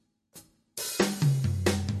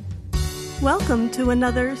Welcome to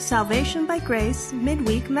another Salvation by Grace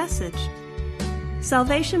midweek message.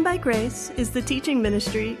 Salvation by Grace is the teaching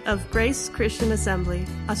ministry of Grace Christian Assembly,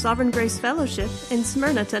 a Sovereign Grace Fellowship in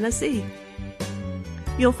Smyrna, Tennessee.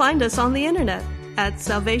 You'll find us on the internet at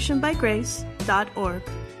salvationbygrace.org.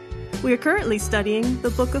 We are currently studying the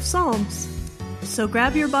book of Psalms. So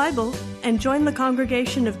grab your Bible and join the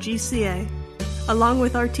congregation of GCA, along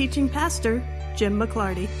with our teaching pastor, Jim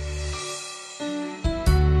McClarty.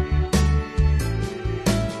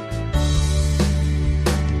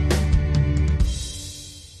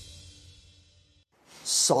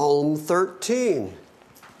 Psalm 13.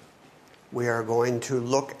 We are going to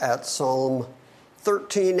look at Psalm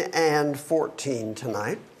 13 and 14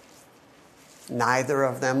 tonight. Neither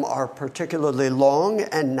of them are particularly long,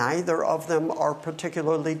 and neither of them are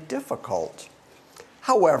particularly difficult.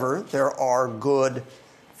 However, there are good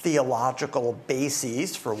theological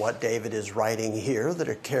bases for what David is writing here that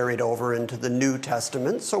are carried over into the New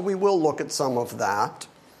Testament, so we will look at some of that.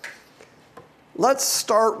 Let's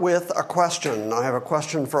start with a question. I have a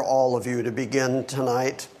question for all of you to begin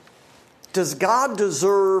tonight. Does God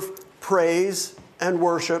deserve praise and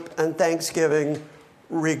worship and thanksgiving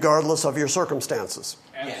regardless of your circumstances?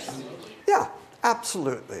 Absolutely. Yeah,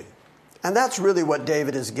 absolutely. And that's really what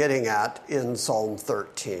David is getting at in Psalm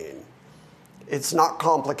 13. It's not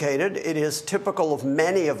complicated. It is typical of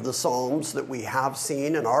many of the Psalms that we have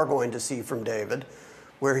seen and are going to see from David,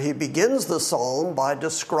 where he begins the psalm by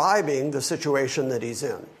describing the situation that he's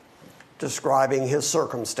in, describing his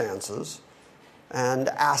circumstances, and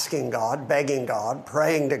asking God, begging God,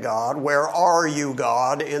 praying to God, where are you,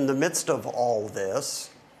 God, in the midst of all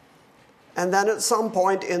this? And then at some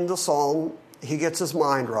point in the psalm, he gets his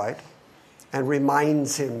mind right and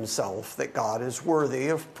reminds himself that God is worthy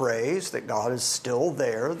of praise, that God is still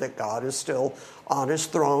there, that God is still on his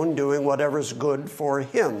throne doing whatever's good for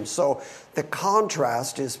him. So the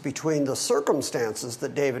contrast is between the circumstances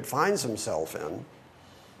that David finds himself in,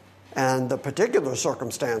 and the particular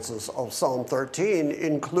circumstances of Psalm 13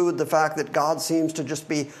 include the fact that God seems to just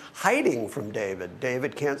be hiding from David.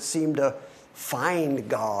 David can't seem to find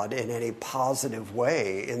God in any positive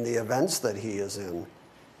way in the events that he is in.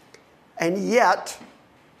 And yet,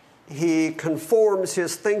 he conforms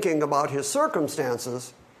his thinking about his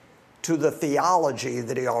circumstances to the theology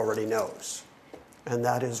that he already knows. And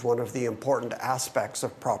that is one of the important aspects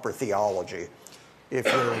of proper theology. If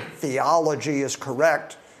your theology is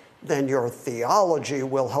correct, then your theology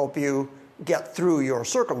will help you get through your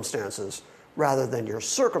circumstances rather than your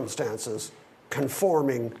circumstances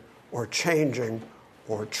conforming or changing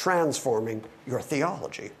or transforming your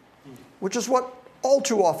theology, which is what all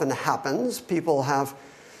too often happens. People have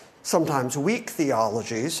sometimes weak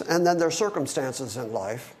theologies, and then their circumstances in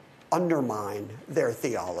life undermine their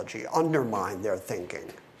theology, undermine their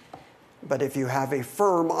thinking. But if you have a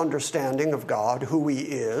firm understanding of God, who he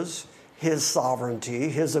is, his sovereignty,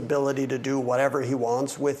 his ability to do whatever he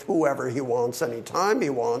wants with whoever he wants, anytime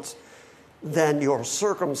he wants, then your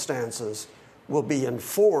circumstances will be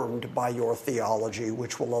informed by your theology,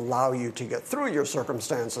 which will allow you to get through your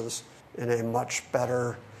circumstances in a much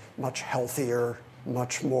better, much healthier,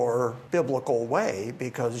 much more biblical way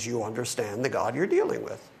because you understand the God you're dealing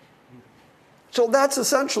with. So that's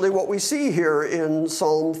essentially what we see here in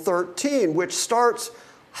Psalm 13, which starts,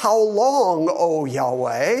 "How long, O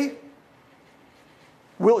Yahweh?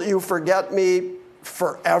 Will you forget me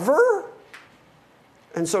forever?"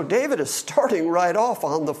 And so David is starting right off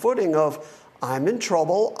on the footing of, I'm in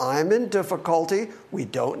trouble, I'm in difficulty, we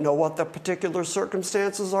don't know what the particular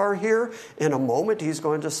circumstances are here. In a moment, he's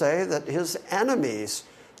going to say that his enemies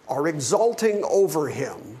are exulting over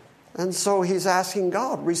him. And so he's asking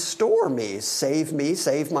God, restore me, save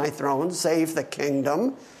my throne, save the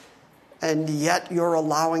kingdom. And yet you're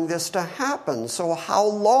allowing this to happen. So how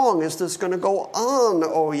long is this going to go on,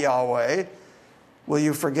 O Yahweh? Will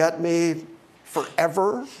you forget me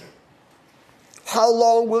forever? How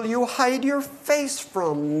long will you hide your face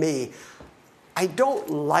from me? I don't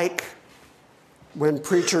like when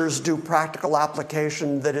preachers do practical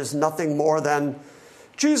application that is nothing more than,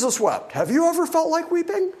 Jesus wept. Have you ever felt like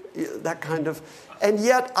weeping? That kind of, and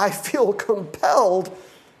yet I feel compelled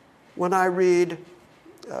when I read,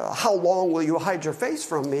 how long will you hide your face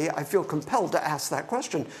from me? I feel compelled to ask that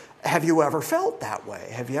question. Have you ever felt that way?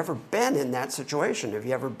 Have you ever been in that situation? Have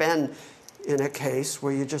you ever been in a case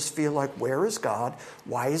where you just feel like, where is God?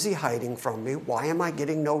 Why is he hiding from me? Why am I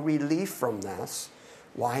getting no relief from this?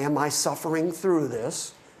 Why am I suffering through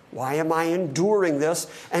this? Why am I enduring this?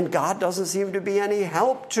 And God doesn't seem to be any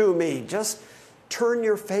help to me. Just turn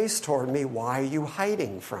your face toward me. Why are you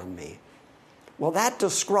hiding from me? Well, that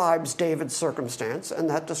describes David's circumstance, and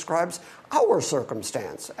that describes our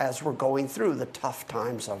circumstance as we're going through the tough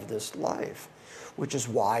times of this life, which is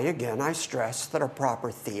why, again, I stress that a proper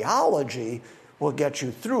theology will get you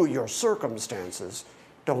through your circumstances.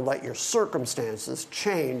 Don't let your circumstances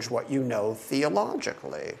change what you know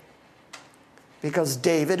theologically. Because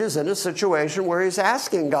David is in a situation where he's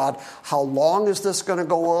asking God, how long is this going to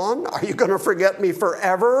go on? Are you going to forget me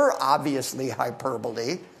forever? Obviously,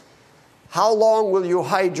 hyperbole. How long will you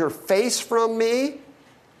hide your face from me?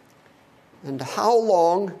 And how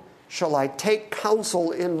long shall I take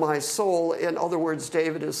counsel in my soul? In other words,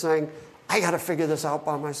 David is saying, I got to figure this out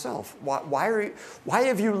by myself. Why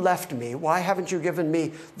have you left me? Why haven't you given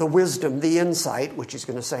me the wisdom, the insight, which he's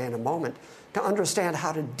going to say in a moment, to understand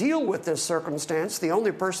how to deal with this circumstance? The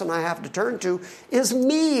only person I have to turn to is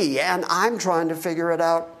me, and I'm trying to figure it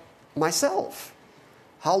out myself.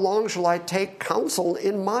 How long shall I take counsel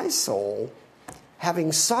in my soul,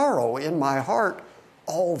 having sorrow in my heart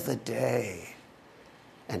all the day?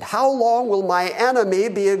 And how long will my enemy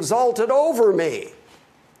be exalted over me?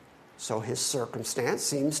 So his circumstance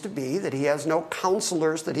seems to be that he has no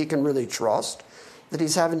counselors that he can really trust, that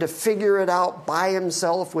he's having to figure it out by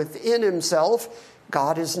himself, within himself.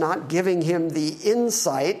 God is not giving him the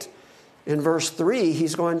insight. In verse 3,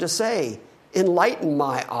 he's going to say, enlighten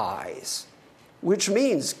my eyes, which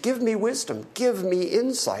means give me wisdom, give me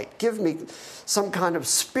insight, give me some kind of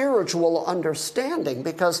spiritual understanding,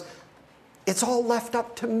 because it's all left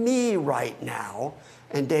up to me right now.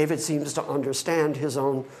 And David seems to understand his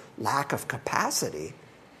own lack of capacity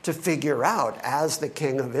to figure out, as the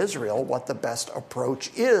king of Israel, what the best approach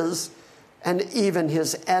is. And even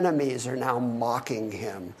his enemies are now mocking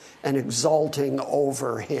him and exulting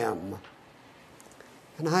over him.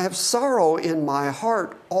 And I have sorrow in my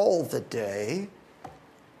heart all the day.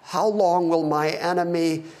 How long will my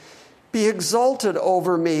enemy be exalted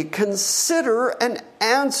over me? Consider and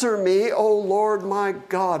answer me, O Lord my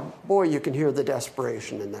God. Boy, you can hear the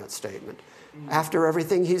desperation in that statement. After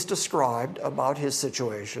everything he's described about his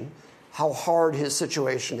situation, how hard his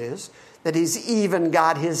situation is, that he's even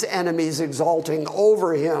got his enemies exalting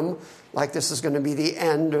over him, like this is going to be the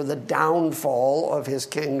end or the downfall of his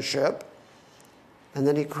kingship. And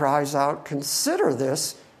then he cries out, consider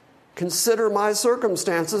this. Consider my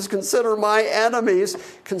circumstances, consider my enemies,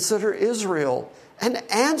 consider Israel, and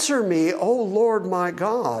answer me, O Lord my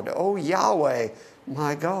God, O Yahweh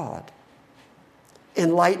my God.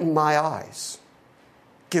 Enlighten my eyes.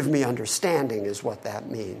 Give me understanding is what that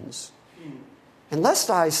means. And lest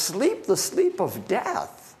I sleep the sleep of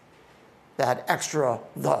death. That extra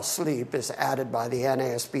the sleep is added by the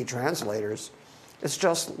NASB translators. It's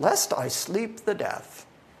just lest I sleep the death.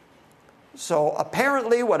 So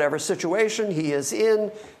apparently, whatever situation he is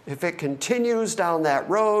in, if it continues down that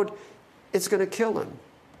road, it's going to kill him.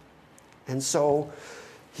 And so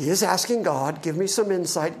he is asking God, give me some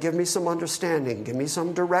insight, give me some understanding, give me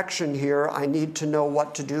some direction here. I need to know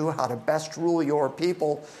what to do, how to best rule your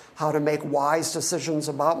people, how to make wise decisions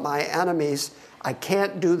about my enemies. I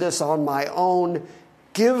can't do this on my own.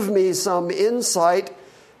 Give me some insight,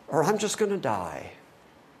 or I'm just going to die.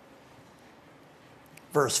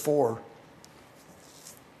 Verse 4.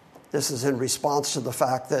 This is in response to the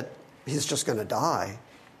fact that he's just going to die.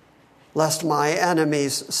 Lest my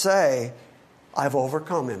enemies say, I've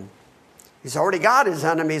overcome him. He's already got his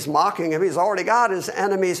enemies mocking him. He's already got his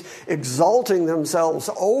enemies exalting themselves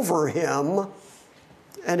over him.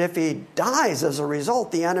 And if he dies as a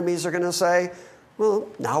result, the enemies are going to say, well,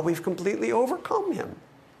 now we've completely overcome him.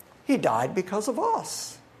 He died because of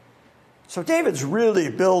us. So David's really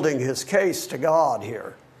building his case to God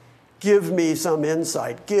here. Give me some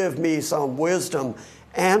insight. Give me some wisdom.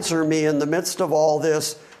 Answer me in the midst of all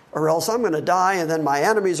this, or else I'm going to die, and then my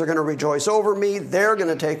enemies are going to rejoice over me. They're going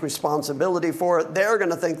to take responsibility for it. They're going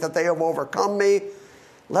to think that they have overcome me,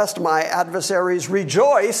 lest my adversaries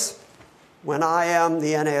rejoice when I am,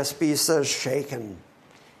 the NASB says, shaken,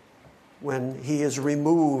 when he is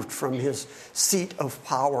removed from his seat of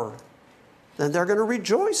power. Then they're going to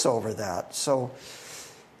rejoice over that. So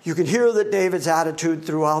you can hear that David's attitude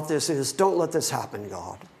throughout this is, don't let this happen,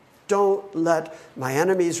 God. Don't let my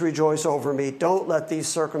enemies rejoice over me. Don't let these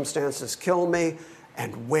circumstances kill me.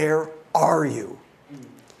 And where are you?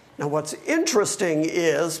 Now, what's interesting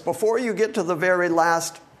is, before you get to the very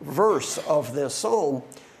last verse of this psalm,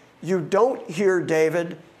 you don't hear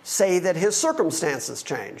David say that his circumstances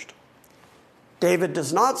changed. David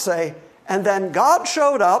does not say, and then God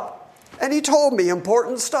showed up and he told me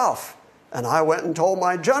important stuff. And I went and told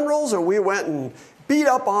my generals, and we went and beat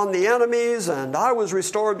up on the enemies, and I was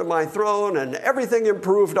restored to my throne, and everything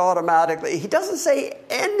improved automatically. He doesn't say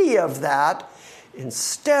any of that.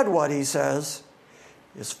 Instead, what he says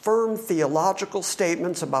is firm theological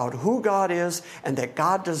statements about who God is and that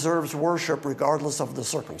God deserves worship regardless of the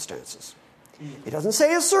circumstances. He doesn't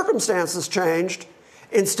say his circumstances changed.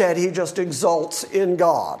 Instead, he just exalts in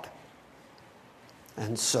God.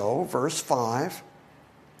 And so, verse 5,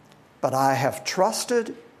 but I have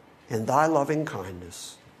trusted in thy loving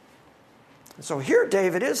kindness. And so here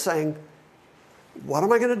David is saying, what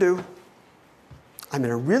am I going to do? I'm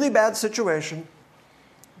in a really bad situation.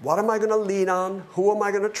 What am I going to lean on? Who am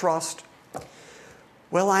I going to trust?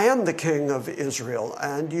 Well, I am the king of Israel,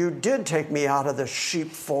 and you did take me out of the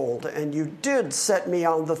sheepfold, and you did set me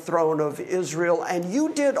on the throne of Israel, and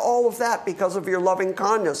you did all of that because of your loving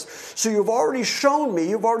kindness. So you've already shown me,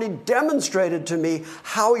 you've already demonstrated to me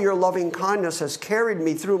how your loving kindness has carried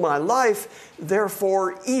me through my life.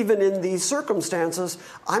 Therefore, even in these circumstances,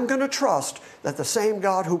 I'm going to trust that the same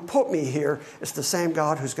God who put me here is the same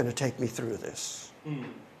God who's going to take me through this.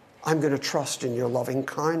 I'm going to trust in your loving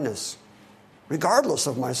kindness, regardless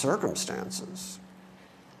of my circumstances.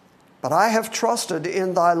 But I have trusted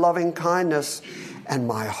in thy loving kindness, and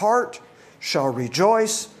my heart shall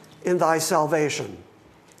rejoice in thy salvation.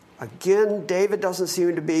 Again, David doesn't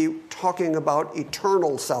seem to be talking about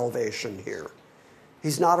eternal salvation here.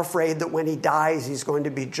 He's not afraid that when he dies, he's going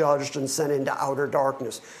to be judged and sent into outer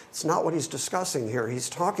darkness. It's not what he's discussing here. He's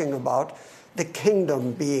talking about the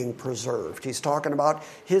kingdom being preserved. He's talking about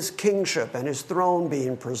his kingship and his throne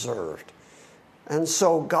being preserved. And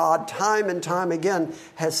so God, time and time again,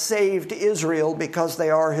 has saved Israel because they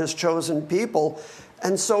are his chosen people.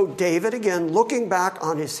 And so David, again, looking back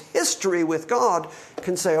on his history with God,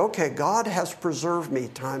 can say, okay, God has preserved me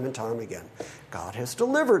time and time again. God has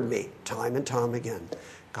delivered me time and time again.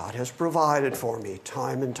 God has provided for me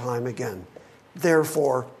time and time again.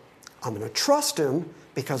 Therefore, I'm going to trust him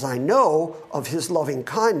because I know of his loving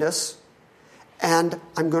kindness, and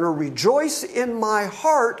I'm going to rejoice in my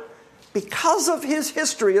heart because of his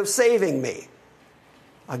history of saving me.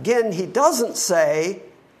 Again, he doesn't say,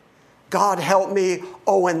 God help me,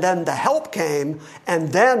 oh, and then the help came, and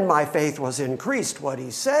then my faith was increased. What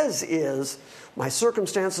he says is, my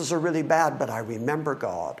circumstances are really bad, but I remember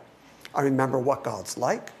God. I remember what God's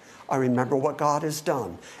like. I remember what God has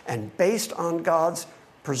done. And based on God's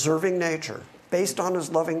preserving nature, based on his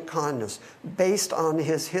loving kindness, based on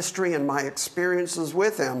his history and my experiences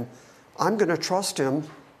with him, I'm going to trust him.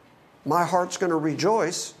 My heart's going to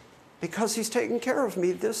rejoice because he's taken care of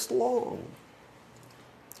me this long.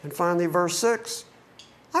 And finally, verse 6,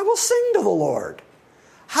 I will sing to the Lord.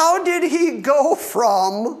 How did he go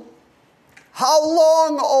from, how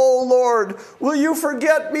long, O Lord, will you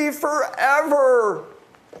forget me forever,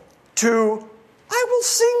 to, I will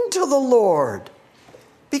sing to the Lord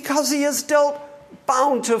because he has dealt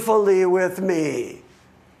bountifully with me.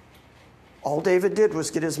 All David did was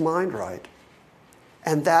get his mind right.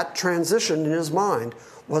 And that transition in his mind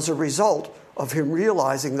was a result of him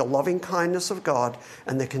realizing the loving kindness of God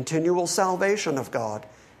and the continual salvation of God.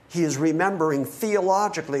 He is remembering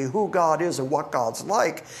theologically who God is and what God's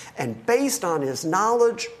like. And based on his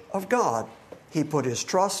knowledge of God, he put his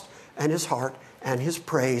trust and his heart and his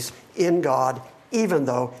praise in God, even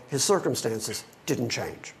though his circumstances didn't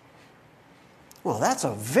change. Well, that's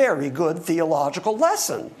a very good theological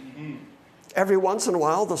lesson. Every once in a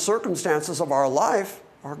while, the circumstances of our life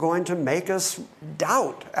are going to make us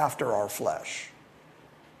doubt after our flesh.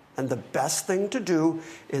 And the best thing to do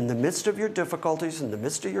in the midst of your difficulties, in the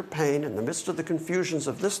midst of your pain, in the midst of the confusions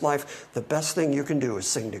of this life, the best thing you can do is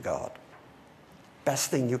sing to God.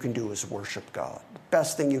 Best thing you can do is worship God.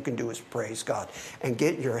 Best thing you can do is praise God. And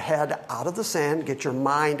get your head out of the sand, get your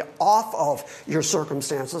mind off of your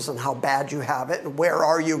circumstances and how bad you have it, and where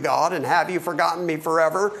are you, God, and have you forgotten me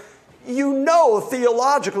forever? You know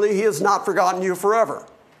theologically he has not forgotten you forever.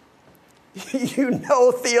 You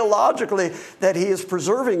know theologically that he is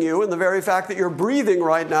preserving you, and the very fact that you're breathing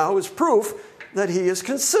right now is proof that he is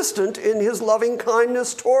consistent in his loving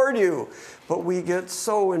kindness toward you. But we get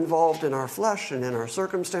so involved in our flesh and in our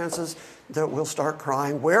circumstances that we'll start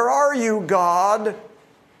crying, where are you, God?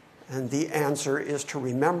 And the answer is to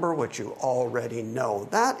remember what you already know.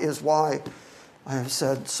 That is why I have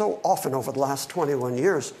said so often over the last 21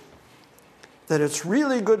 years that it's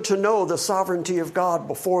really good to know the sovereignty of God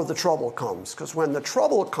before the trouble comes. Because when the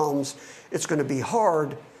trouble comes, it's going to be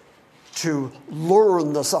hard to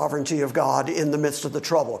learn the sovereignty of God in the midst of the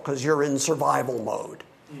trouble because you're in survival mode.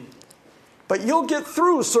 But you'll get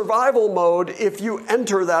through survival mode if you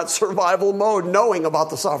enter that survival mode knowing about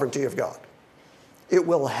the sovereignty of God. It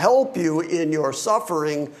will help you in your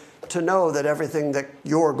suffering to know that everything that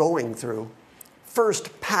you're going through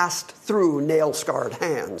first passed through nail-scarred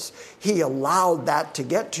hands. He allowed that to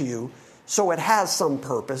get to you, so it has some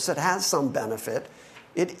purpose, it has some benefit.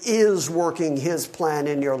 It is working his plan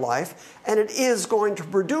in your life, and it is going to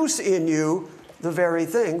produce in you the very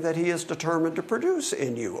thing that he is determined to produce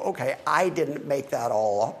in you. Okay, I didn't make that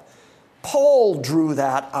all up. Paul drew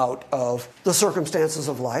that out of the circumstances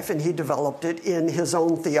of life, and he developed it in his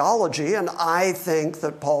own theology, and I think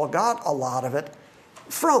that Paul got a lot of it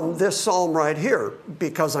from this psalm right here,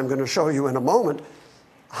 because I'm going to show you in a moment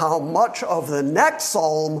how much of the next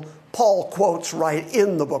psalm Paul quotes right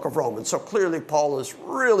in the book of Romans. So clearly Paul is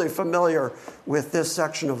really familiar with this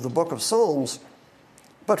section of the book of Psalms.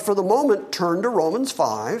 But for the moment, turn to Romans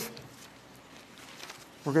 5.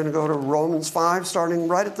 We're going to go to Romans 5, starting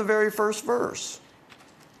right at the very first verse.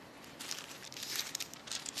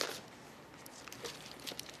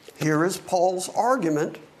 Here is Paul's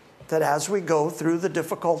argument that as we go through the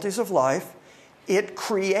difficulties of life, it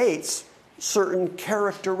creates certain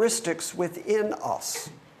characteristics within us.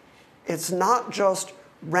 It's not just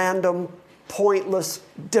random, pointless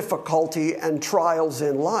difficulty and trials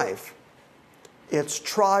in life. It's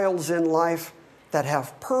trials in life that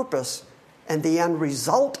have purpose, and the end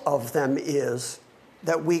result of them is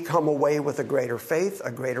that we come away with a greater faith,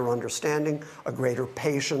 a greater understanding, a greater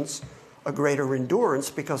patience, a greater endurance,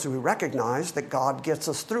 because we recognize that God gets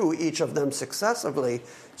us through each of them successively.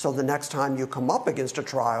 So the next time you come up against a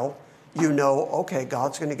trial, you know, okay,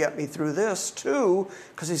 God's going to get me through this too,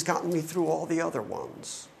 because he's gotten me through all the other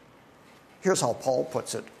ones. Here's how Paul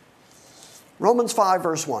puts it. Romans 5,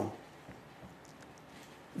 verse 1.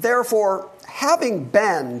 Therefore, having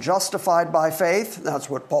been justified by faith, that's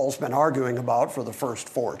what Paul's been arguing about for the first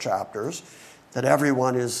 4 chapters, that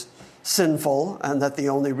everyone is sinful and that the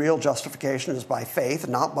only real justification is by faith,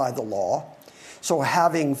 not by the law. So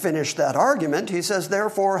having finished that argument, he says,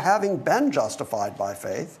 therefore, having been justified by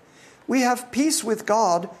faith, we have peace with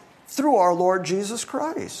God through our Lord Jesus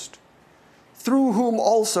Christ, through whom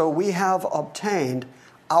also we have obtained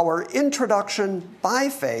our introduction by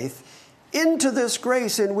faith into this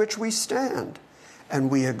grace in which we stand, and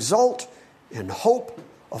we exult in hope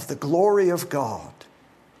of the glory of God.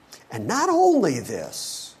 And not only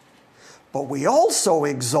this, but we also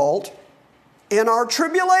exult in our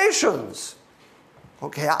tribulations.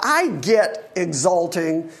 Okay, I get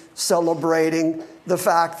exulting, celebrating the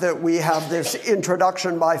fact that we have this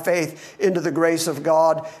introduction by faith into the grace of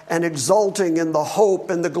God and exulting in the hope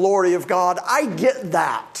and the glory of God. I get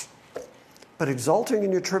that. But exulting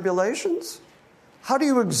in your tribulations? How do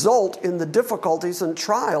you exult in the difficulties and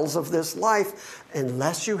trials of this life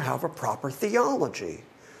unless you have a proper theology,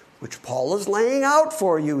 which Paul is laying out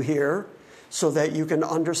for you here, so that you can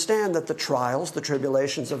understand that the trials, the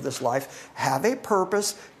tribulations of this life have a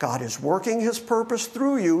purpose. God is working his purpose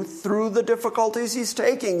through you, through the difficulties he's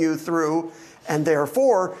taking you through, and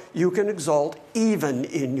therefore you can exult even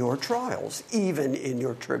in your trials, even in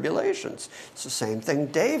your tribulations. It's the same thing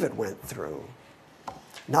David went through.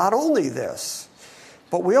 Not only this,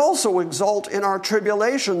 but we also exult in our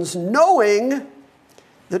tribulations, knowing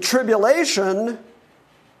that tribulation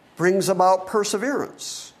brings about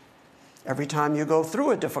perseverance. Every time you go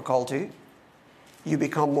through a difficulty, you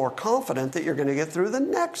become more confident that you're going to get through the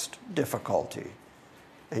next difficulty.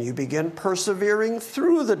 And you begin persevering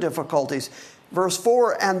through the difficulties. Verse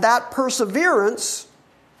 4, and that perseverance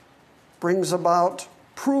brings about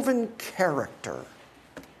proven character,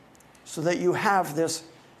 so that you have this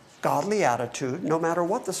godly attitude no matter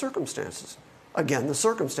what the circumstances. Again, the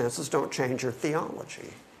circumstances don't change your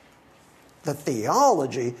theology. The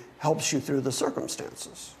theology helps you through the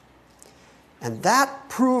circumstances. And that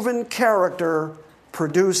proven character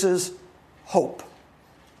produces hope.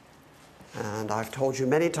 And I've told you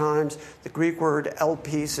many times, the Greek word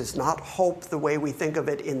elpis is not hope the way we think of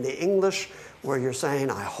it in the English, where you're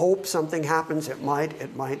saying, I hope something happens, it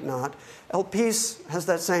might not. Elpis has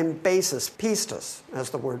that same basis, pistis,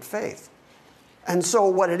 as the word faith. And so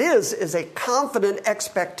what it is a confident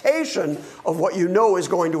expectation of what you know is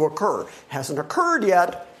going to occur. It hasn't occurred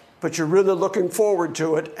yet, but you're really looking forward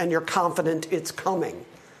to it, and you're confident it's coming.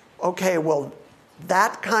 Okay, well,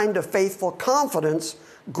 that kind of faithful confidence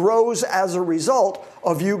grows as a result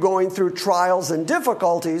of you going through trials and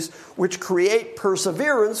difficulties, which create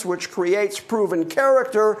perseverance, which creates proven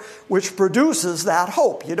character, which produces that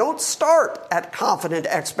hope. You don't start at confident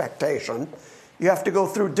expectation. You have to go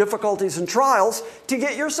through difficulties and trials to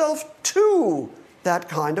get yourself to that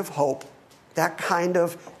kind of hope, that kind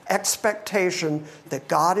of expectation that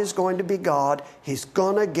God is going to be God. He's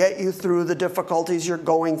going to get you through the difficulties you're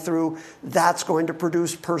going through. That's going to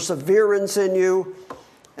produce perseverance in you.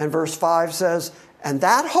 And verse 5 says, And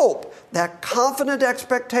that hope, that confident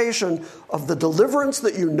expectation of the deliverance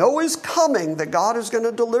that you know is coming, that God is going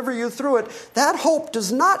to deliver you through it, that hope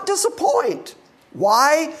does not disappoint.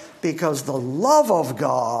 Why? Because the love of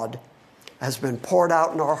God has been poured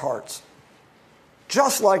out in our hearts.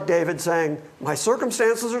 Just like David saying, my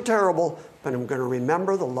circumstances are terrible, but I'm going to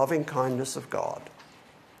remember the loving kindness of God.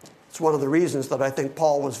 It's one of the reasons that I think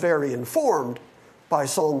Paul was very informed by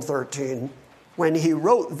Psalm 13 when he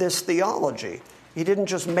wrote this theology. He didn't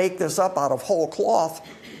just make this up out of whole cloth.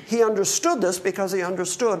 He understood this because he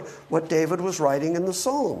understood what David was writing in the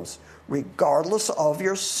Psalms. Regardless of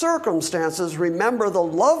your circumstances, remember the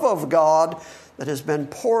love of God that has been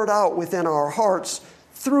poured out within our hearts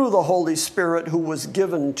through the Holy Spirit who was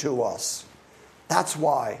given to us. That's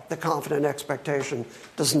why the confident expectation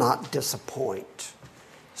does not disappoint.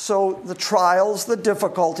 So the trials, the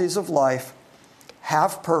difficulties of life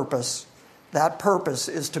have purpose. That purpose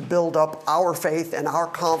is to build up our faith and our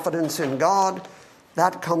confidence in God.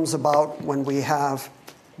 That comes about when we have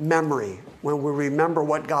memory, when we remember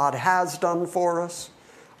what God has done for us,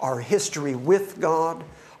 our history with God,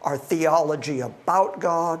 our theology about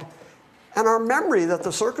God, and our memory that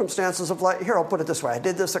the circumstances of life... Here, I'll put it this way. I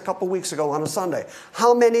did this a couple weeks ago on a Sunday.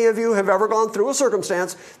 How many of you have ever gone through a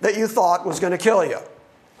circumstance that you thought was going to kill you?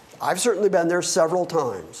 I've certainly been there several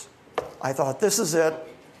times. I thought, this is it.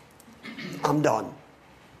 I'm done.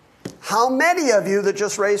 How many of you that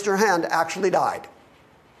just raised your hand actually died?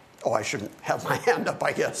 Oh, I shouldn't have my hand up,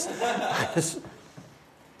 I guess.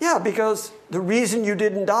 Yeah, because the reason you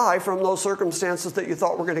didn't die from those circumstances that you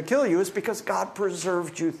thought were going to kill you is because God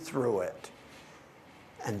preserved you through it.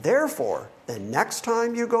 And therefore, the next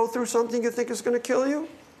time you go through something you think is going to kill you,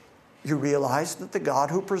 you realize that the God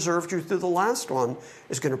who preserved you through the last one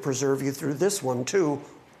is going to preserve you through this one too,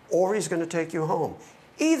 or he's going to take you home.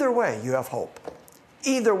 Either way, you have hope.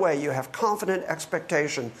 Either way, you have confident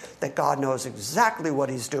expectation that God knows exactly what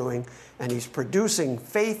he's doing, and he's producing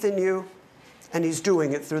faith in you, and he's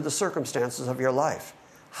doing it through the circumstances of your life.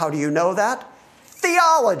 How do you know that?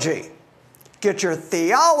 Theology. Get your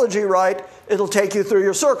theology right, it'll take you through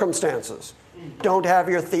your circumstances. Don't have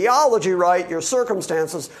your theology right, your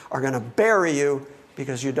circumstances are going to bury you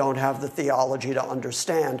because you don't have the theology to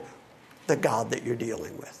understand the God that you're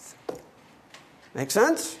dealing with. Make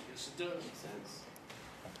sense? Yes, it does. Makes sense.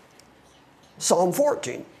 Psalm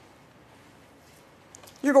 14.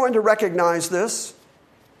 You're going to recognize this.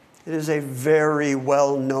 It is a very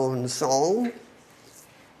well-known psalm.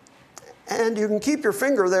 And you can keep your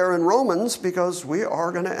finger there in Romans because we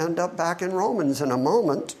are going to end up back in Romans in a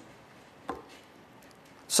moment.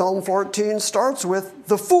 Psalm 14 starts with,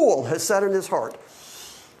 the fool has said in his heart.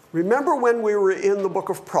 Remember when we were in the book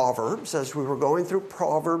of Proverbs, as we were going through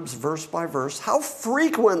Proverbs verse by verse, how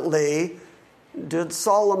frequently did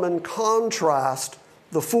Solomon contrast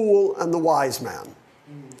the fool and the wise man?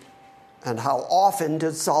 And how often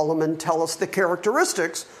did Solomon tell us the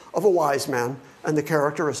characteristics of a wise man and the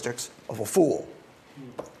characteristics of a fool?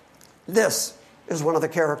 This is one of the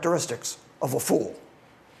characteristics of a fool.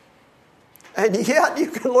 And yet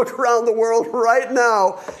you can look around the world right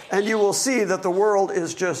now and you will see that the world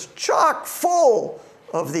is just chock full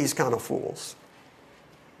of these kind of fools.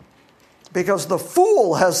 Because the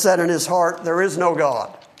fool has said in his heart, there is no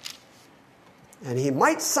God. And he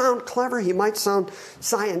might sound clever, he might sound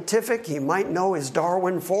scientific, he might know his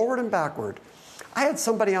Darwin forward and backward. I had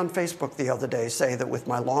somebody on Facebook the other day say that with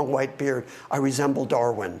my long white beard, I resemble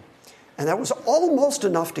Darwin. And that was almost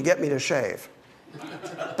enough to get me to shave.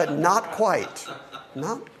 But not quite.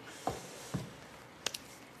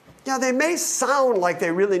 Yeah, they may sound like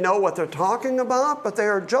they really know what they're talking about, but they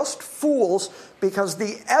are just fools because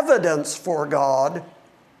the evidence for God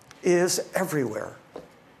is everywhere.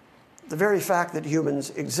 The very fact that humans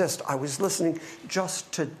exist. I was listening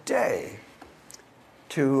just today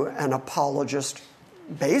to an apologist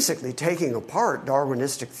basically taking apart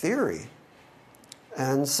Darwinistic theory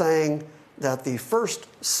and saying that the first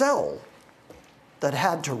cell that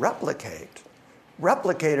had to replicated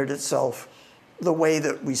itself the way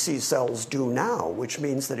that we see cells do now, which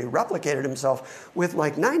means that he replicated himself with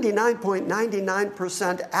like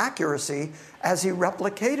 99.99% accuracy as he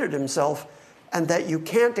replicated himself, and that you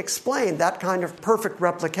can't explain that kind of perfect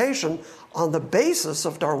replication on the basis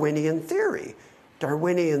of Darwinian theory.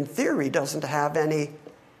 Darwinian theory doesn't have any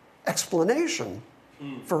explanation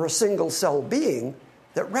for a single cell being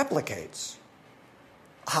that replicates.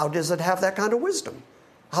 How does it have that kind of wisdom?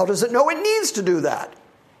 How does it know it needs to do that?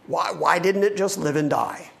 Why didn't it just live and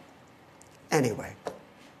die? Anyway,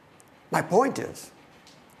 my point is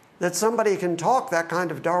that somebody can talk that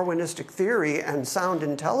kind of Darwinistic theory and sound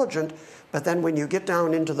intelligent, but then when you get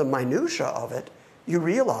down into the minutia of it, you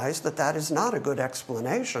realize that that is not a good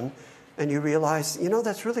explanation. And you realize,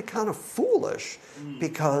 that's really kind of foolish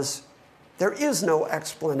because there is no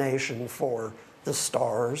explanation for the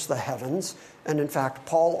stars, the heavens. And in fact,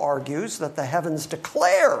 Paul argues that the heavens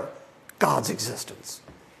declare God's existence.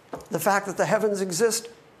 The fact that the heavens exist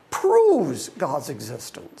proves God's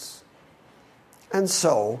existence. And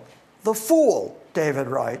so, the fool, David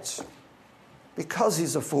writes, because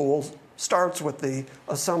he's a fool, starts with the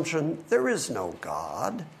assumption there is no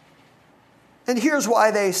God. And here's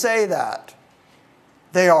why they say that.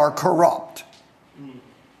 They are corrupt.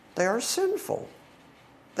 They are sinful.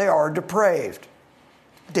 They are depraved.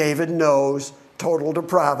 David knows total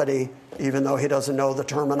depravity, even though he doesn't know the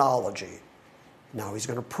terminology. Now he's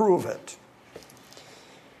going to prove it.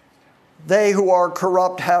 They who are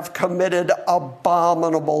corrupt have committed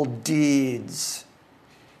abominable deeds,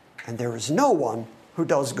 and there is no one who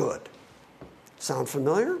does good. Sound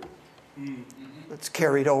familiar? It's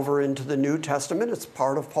carried over into the New Testament. It's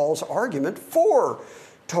part of Paul's argument for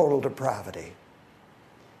total depravity.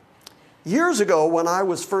 Years ago, when I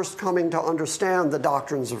was first coming to understand the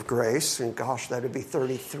doctrines of grace, and gosh, that would be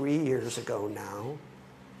 33 years ago now,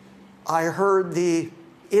 I heard the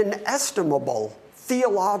inestimable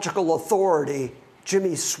theological authority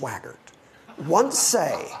Jimmy Swaggart once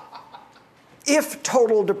say, if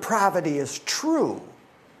total depravity is true,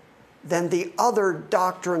 then the other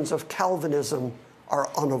doctrines of Calvinism are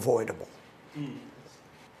unavoidable.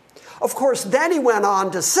 Of course, then he went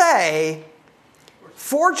on to say,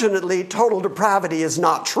 fortunately, total depravity is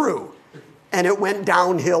not true. And it went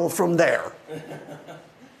downhill from there.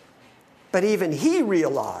 But even he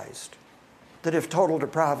realized that if total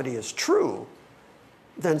depravity is true,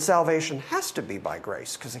 then salvation has to be by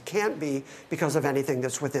grace, because it can't be because of anything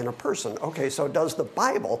that's within a person. Okay, so does the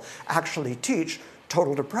Bible actually teach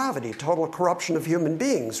total depravity, total corruption of human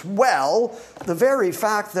beings? Well, the very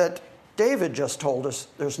fact that David just told us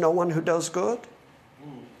there's no one who does good,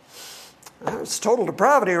 it's total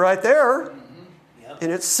depravity right there. In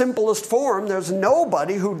its simplest form, there's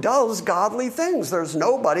nobody who does godly things. There's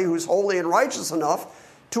nobody who's holy and righteous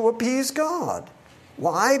enough to appease God.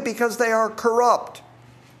 Why? Because they are corrupt,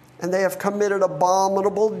 and they have committed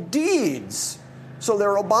abominable deeds. So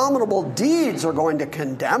their abominable deeds are going to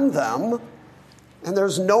condemn them, and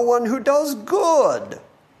there's no one who does good.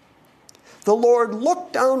 The Lord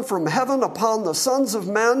looked down from heaven upon the sons of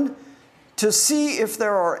men to see if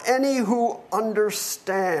there are any who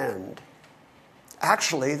understand.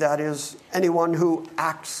 Actually, that is anyone who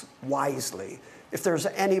acts wisely. If there's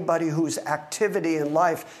anybody whose activity in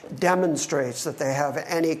life demonstrates that they have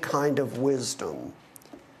any kind of wisdom.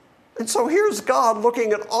 And so here's God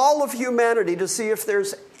looking at all of humanity to see if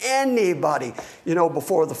there's anybody.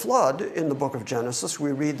 Before the flood in the book of Genesis,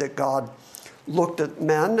 we read that God looked at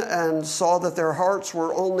men and saw that their hearts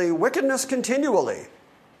were only wickedness continually.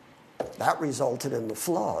 That resulted in the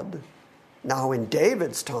flood. Now, in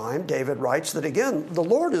David's time, David writes that, again, the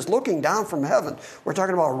Lord is looking down from heaven. We're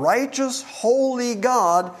talking about righteous, holy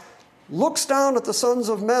God looks down at the sons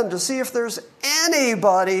of men to see if there's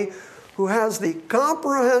anybody who has the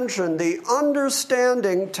comprehension, the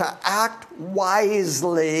understanding to act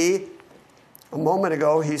wisely. A moment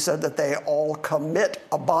ago, he said that they all commit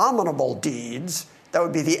abominable deeds. That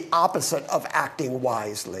would be the opposite of acting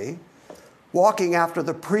wisely. Walking after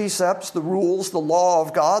the precepts, the rules, the law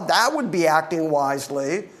of God, that would be acting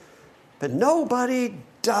wisely. But nobody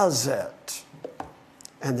does it.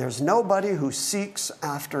 And there's nobody who seeks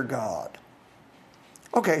after God.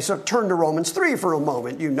 Okay, so turn to Romans 3 for a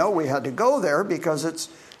moment. We had to go there because it's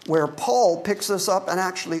where Paul picks this up and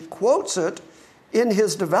actually quotes it in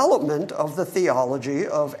his development of the theology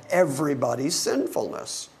of everybody's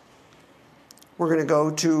sinfulness. We're going to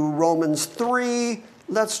go to Romans 3.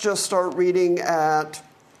 Let's just start reading at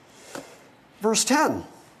verse 10.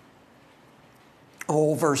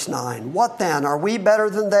 Verse 9. What then? Are we better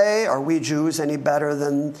than they? Are we Jews any better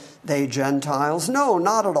than they Gentiles? No,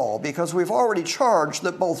 not at all, because we've already charged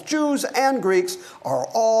that both Jews and Greeks are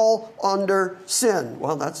all under sin.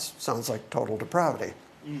 Well, that sounds like total depravity.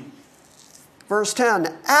 Verse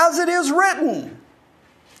 10. As it is written.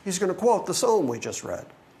 He's going to quote the psalm we just read.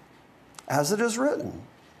 As it is written.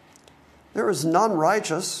 There is none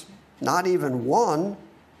righteous, not even one.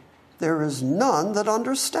 There is none that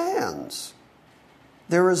understands.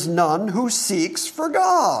 There is none who seeks for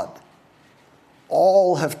God.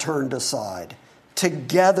 All have turned aside.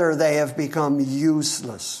 Together they have become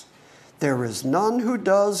useless. There is none who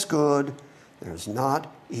does good. There is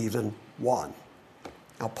not even one.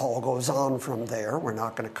 Now, Paul goes on from there. We're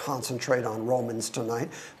not going to concentrate on Romans tonight,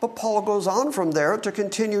 but Paul goes on from there to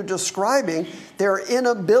continue describing their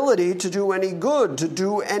inability to do any good, to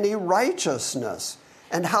do any righteousness,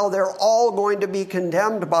 and how they're all going to be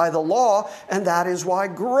condemned by the law, and that is why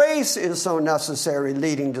grace is so necessary,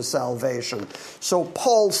 leading to salvation. So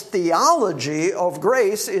Paul's theology of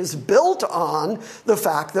grace is built on the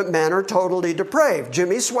fact that men are totally depraved.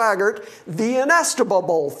 Jimmy Swaggart, the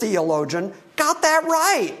inestimable theologian, got that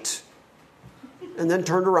right, and then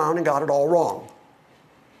turned around and got it all wrong.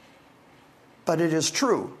 But it is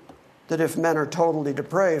true that if men are totally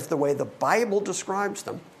depraved the way the Bible describes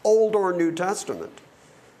them, Old or New Testament,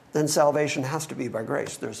 then salvation has to be by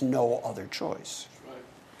grace. There's no other choice.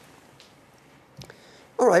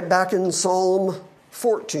 All right, back in Psalm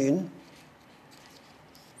 14,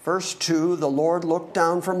 verse 2, the Lord looked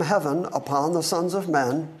down from heaven upon the sons of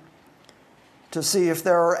men to see if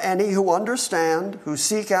there are any who understand, who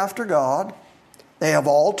seek after God. They have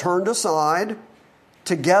all turned aside.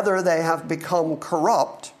 Together they have become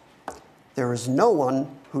corrupt. There is no one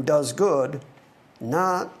who does good,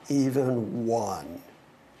 not even one.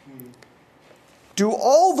 Do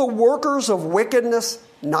all the workers of wickedness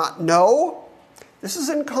not know? This is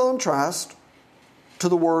in contrast to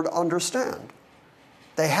the word understand.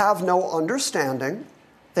 They have no understanding.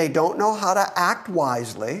 They don't know how to act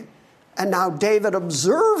wisely. And now David,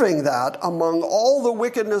 observing that among all the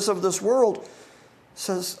wickedness of this world,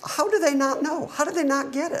 says, how do they not know? How do they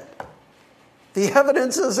not get it? The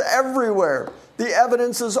evidence is everywhere. The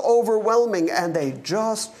evidence is overwhelming, and they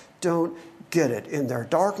just don't get it. In their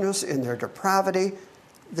darkness, in their depravity,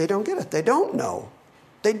 they don't get it. They don't know.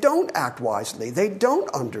 They don't act wisely. They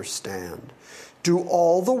don't understand. Do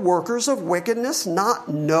all the workers of wickedness not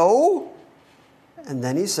know? And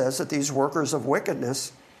then he says that these workers of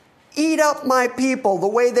wickedness eat up my people the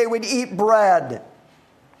way they would eat bread.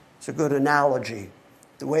 It's a good analogy.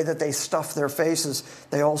 The way that they stuff their faces,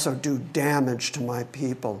 they also do damage to my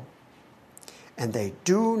people. And they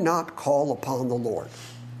do not call upon the Lord.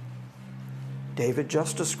 David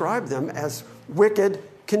just described them as wicked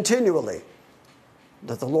continually.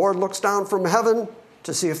 That the Lord looks down from heaven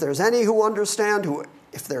to see if there's any who understand,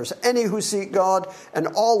 if there's any who seek God, and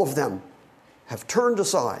all of them have turned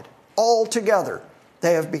aside. All together,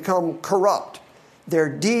 they have become corrupt. Their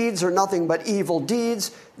deeds are nothing but evil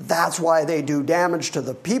deeds. That's why they do damage to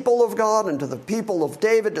the people of God and to the people of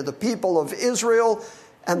David, to the people of Israel.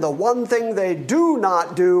 And the one thing they do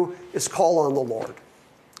not do is call on the Lord.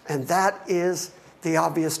 And that is the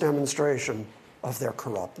obvious demonstration of their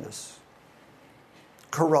corruptness.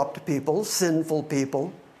 Corrupt people, sinful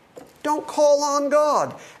people, don't call on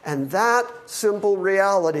God. And that simple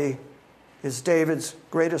reality is David's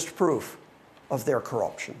greatest proof of their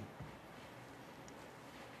corruption.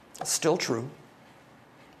 It's still true.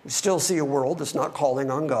 We still see a world that's not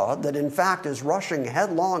calling on God, that in fact is rushing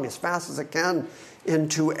headlong as fast as it can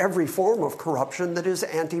into every form of corruption that is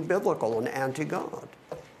anti-biblical and anti-God.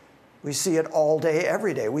 We see it all day,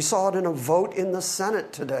 every day. We saw it in a vote in the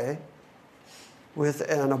Senate today with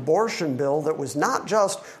an abortion bill that was not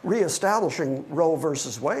just reestablishing Roe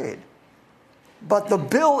versus Wade, but the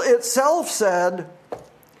bill itself said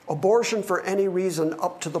abortion for any reason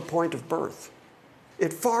up to the point of birth.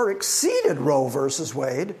 It far exceeded Roe versus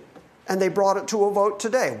Wade, and they brought it to a vote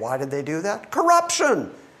today. Why did they do that? Corruption.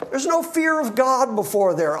 There's no fear of God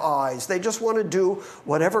before their eyes. They just want to do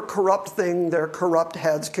whatever corrupt thing their corrupt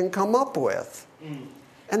heads can come up with,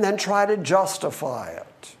 and then try to justify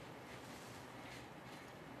it.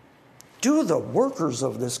 Do the workers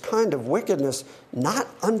of this kind of wickedness not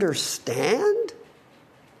understand?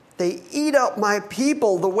 They eat up my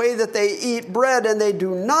people the way that they eat bread, and they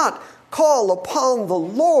do not call upon the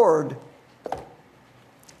Lord.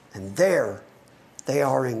 And there they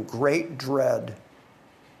are in great dread.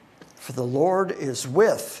 For the Lord is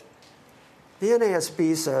with, the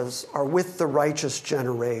NASB says, are with the righteous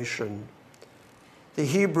generation. The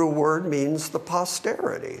Hebrew word means the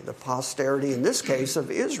posterity in this case of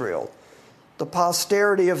Israel. The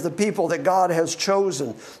posterity of the people that God has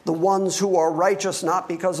chosen, the ones who are righteous not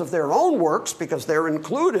because of their own works, because they're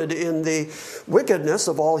included in the wickedness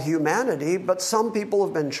of all humanity, but some people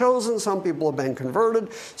have been chosen, some people have been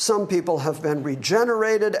converted, some people have been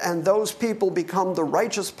regenerated, and those people become the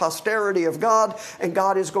righteous posterity of God, and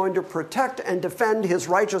God is going to protect and defend his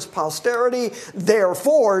righteous posterity.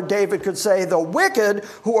 Therefore, David could say, the wicked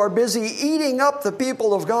who are busy eating up the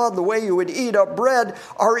people of God the way you would eat up bread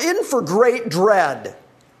are in for great dread.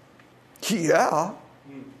 Yeah,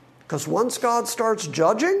 because once God starts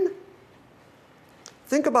judging,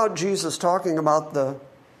 think about Jesus talking about the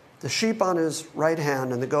sheep on his right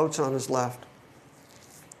hand and the goats on his left.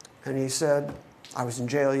 And he said, I was in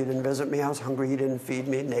jail, you didn't visit me. I was hungry, you didn't feed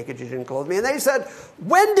me. Naked, you didn't clothe me. And they said,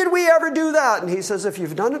 when did we ever do that? And he says, if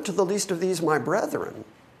you've done it to the least of these, my brethren,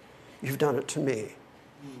 you've done it to me.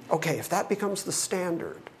 Okay, if that becomes the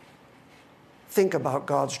standard, think about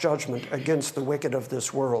God's judgment against the wicked of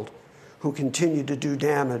this world who continue to do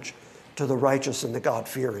damage to the righteous and the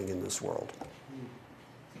God-fearing in this world.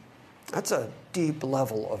 That's a deep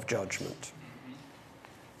level of judgment.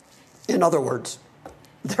 In other words,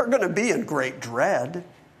 they're going to be in great dread.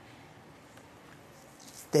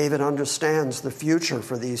 David understands the future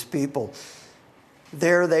for these people.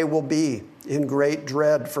 There they will be in great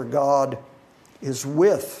dread, for God is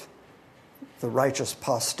with the righteous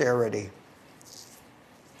posterity.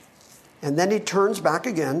 And then he turns back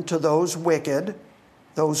again to those wicked,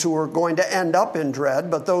 those who are going to end up in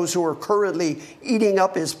dread, but those who are currently eating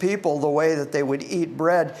up his people the way that they would eat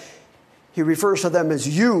bread. He refers to them as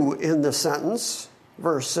you in the sentence,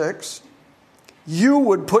 verse 6. You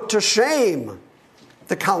would put to shame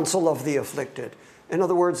the counsel of the afflicted. In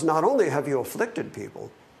other words, not only have you afflicted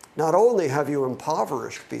people, not only have you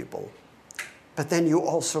impoverished people, but then you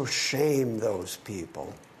also shame those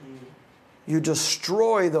people. You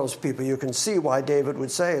destroy those people. You can see why David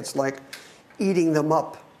would say it's like eating them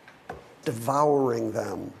up, devouring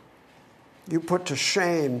them. You put to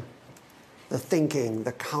shame the thinking,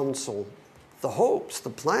 the counsel, the hopes, the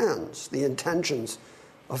plans, the intentions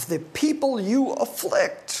of the people you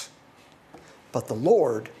afflict. But the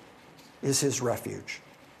Lord is his refuge.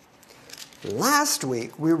 Last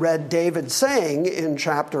week, we read David saying in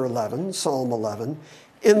chapter 11, Psalm 11,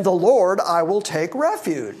 in the Lord I will take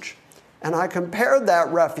refuge. And I compared that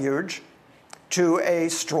refuge to a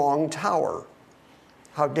strong tower.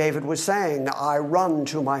 How David was saying, I run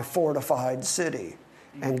to my fortified city,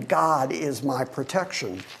 and God is my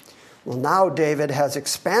protection. Well, now David has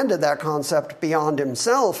expanded that concept beyond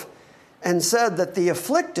himself and said that the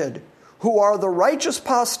afflicted, who are the righteous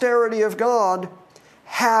posterity of God,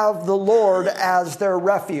 have the Lord as their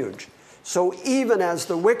refuge. So even as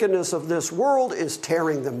the wickedness of this world is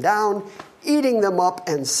tearing them down, eating them up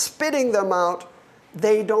and spitting them out,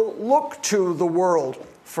 they don't look to the world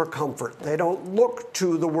for comfort. They don't look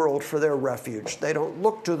to the world for their refuge. They don't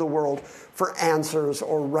look to the world for answers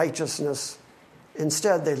or righteousness.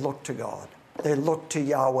 Instead, they look to God. They look to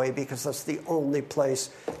Yahweh because that's the only place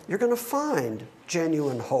you're going to find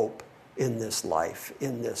genuine hope in this life,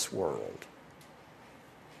 in this world.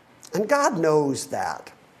 And God knows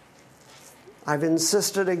that. I've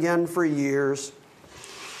insisted again for years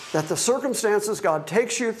that the circumstances God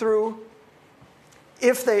takes you through,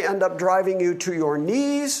 if they end up driving you to your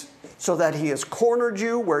knees so that he has cornered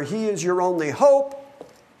you where he is your only hope,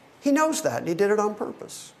 he knows that, and he did it on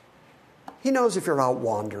purpose. He knows if you're out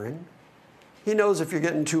wandering. He knows if you're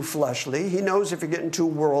getting too fleshly. He knows if you're getting too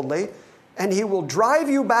worldly. And he will drive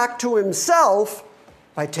you back to himself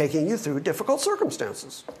by taking you through difficult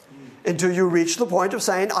circumstances until you reach the point of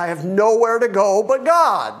saying, I have nowhere to go but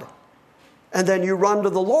God. And then you run to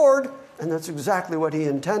the Lord, and that's exactly what he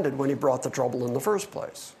intended when he brought the trouble in the first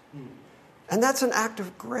place. And that's an act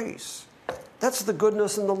of grace. That's the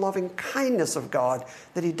goodness and the loving kindness of God,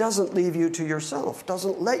 that he doesn't leave you to yourself,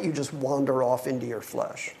 doesn't let you just wander off into your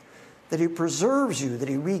flesh, that he preserves you, that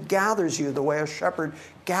he regathers you the way a shepherd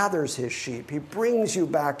gathers his sheep. He brings you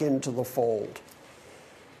back into the fold.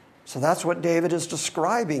 So that's what David is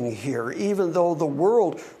describing here. Even though the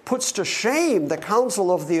world puts to shame the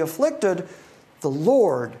counsel of the afflicted, the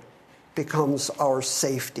Lord becomes our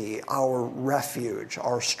safety, our refuge,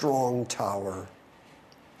 our strong tower.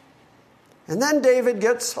 And then David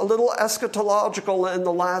gets a little eschatological in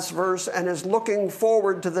the last verse and is looking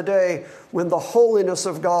forward to the day when the holiness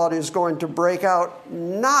of God is going to break out,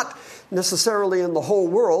 not necessarily in the whole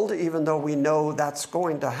world, even though we know that's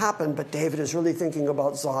going to happen, but David is really thinking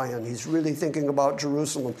about Zion. He's really thinking about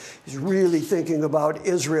Jerusalem. He's really thinking about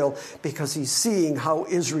Israel because he's seeing how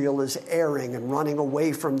Israel is erring and running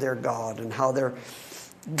away from their God and how they're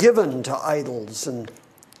given to idols. And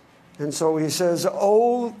so he says,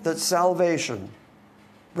 oh, that salvation,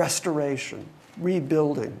 restoration,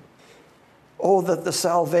 rebuilding. Oh, that the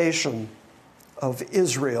salvation of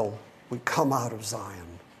Israel would come out of Zion.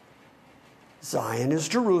 Zion is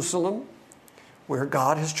Jerusalem, where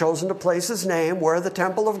God has chosen to place his name, where the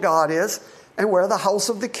temple of God is, and where the house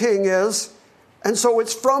of the king is. And so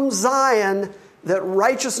it's from Zion that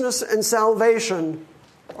righteousness and salvation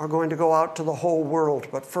are going to go out to the whole world.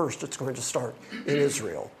 But first, it's going to start in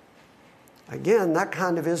Israel. Again, that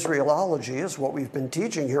kind of Israelology is what we've been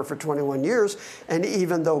teaching here for 21 years. And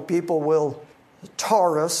even though people will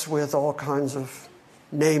tar us with all kinds of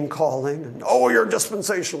name-calling, and, oh, you're a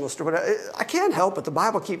dispensationalist, or whatever. I can't help it. The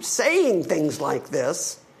Bible keeps saying things like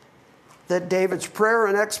this, that David's prayer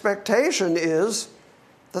and expectation is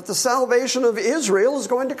that the salvation of Israel is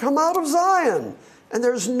going to come out of Zion. And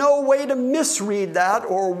there's no way to misread that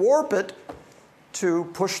or warp it to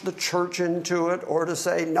push the church into it or to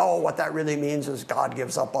say, no, what that really means is God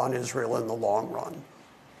gives up on Israel in the long run.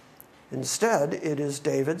 Instead, it is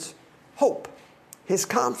David's hope, his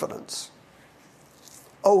confidence.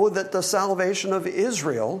 Oh, that the salvation of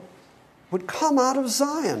Israel would come out of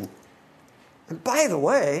Zion. And by the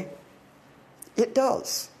way, it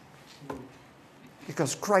does.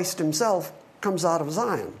 Because Christ himself comes out of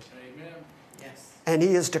Zion. Amen. Yes. And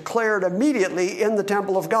he is declared immediately in the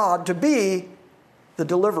temple of God to be the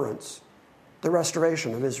deliverance, the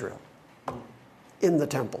restoration of Israel. In the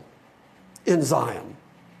temple, in Zion.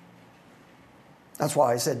 That's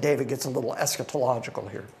why I said David gets a little eschatological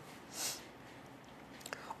here.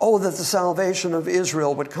 Oh, that the salvation of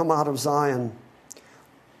Israel would come out of Zion.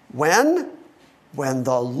 When? When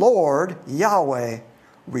the Lord, Yahweh,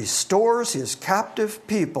 restores his captive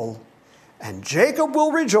people, and Jacob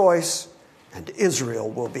will rejoice, and Israel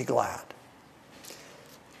will be glad.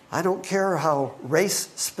 I don't care how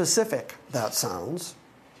race-specific that sounds.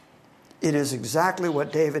 It is exactly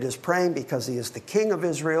what David is praying because he is the king of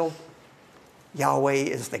Israel. Yahweh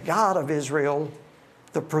is the God of Israel.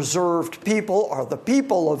 The preserved people are the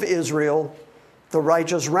people of Israel. The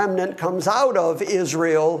righteous remnant comes out of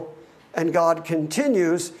Israel, and God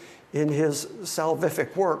continues in his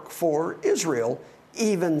salvific work for Israel,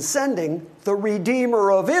 even sending the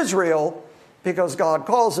Redeemer of Israel, because God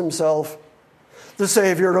calls himself the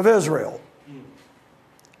Savior of Israel.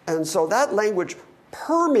 And so that language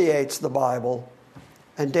permeates the Bible,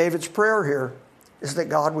 and David's prayer here is that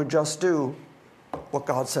God would just do what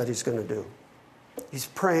God said he's going to do. He's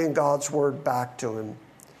praying God's word back to him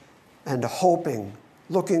and hoping,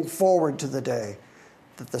 looking forward to the day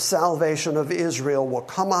that the salvation of Israel will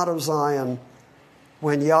come out of Zion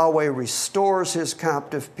when Yahweh restores his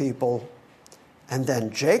captive people, and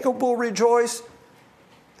then Jacob will rejoice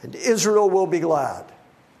and Israel will be glad.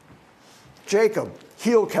 Jacob,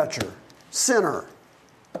 heel catcher, sinner,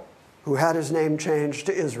 who had his name changed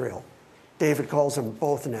to Israel. David calls him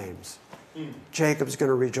both names. Jacob's going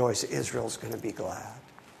to rejoice, Israel's going to be glad.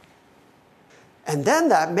 And then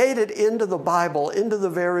that made it into the Bible, into the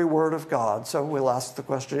very Word of God. So we'll ask the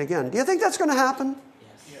question again. Do you think that's going to happen?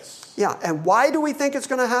 Yes. Yeah, and why do we think it's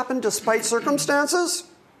going to happen despite circumstances?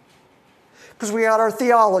 Because we got our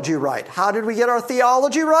theology right. How did we get our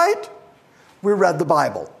theology right? We read the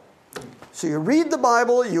Bible. So you read the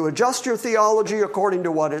Bible, you adjust your theology according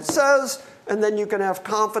to what it says, and then you can have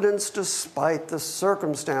confidence despite the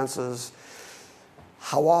circumstances.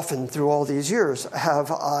 How often through all these years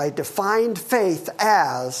have I defined faith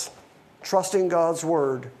as trusting God's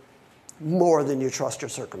word more than you trust your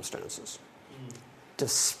circumstances?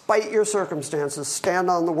 Despite your circumstances, stand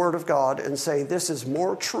on the word of God and say, this is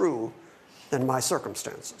more true than my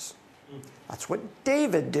circumstances. That's what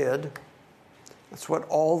David did. That's what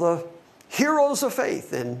all the heroes of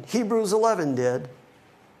faith in Hebrews 11 did.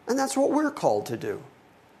 And that's what we're called to do.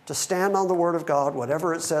 To stand on the Word of God,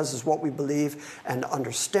 whatever it says is what we believe, and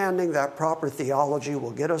understanding that proper theology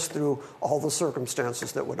will get us through all the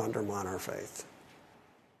circumstances that would undermine our faith.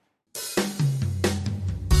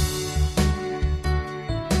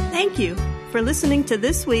 Thank you for listening to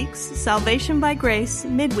this week's Salvation by Grace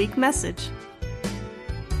midweek message.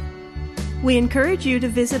 We encourage you to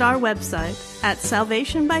visit our website at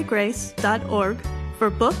salvationbygrace.org for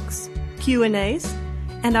books, Q&As,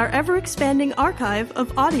 and our ever-expanding archive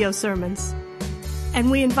of audio sermons.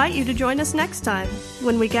 And we invite you to join us next time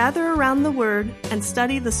when we gather around the Word and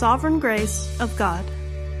study the sovereign grace of God.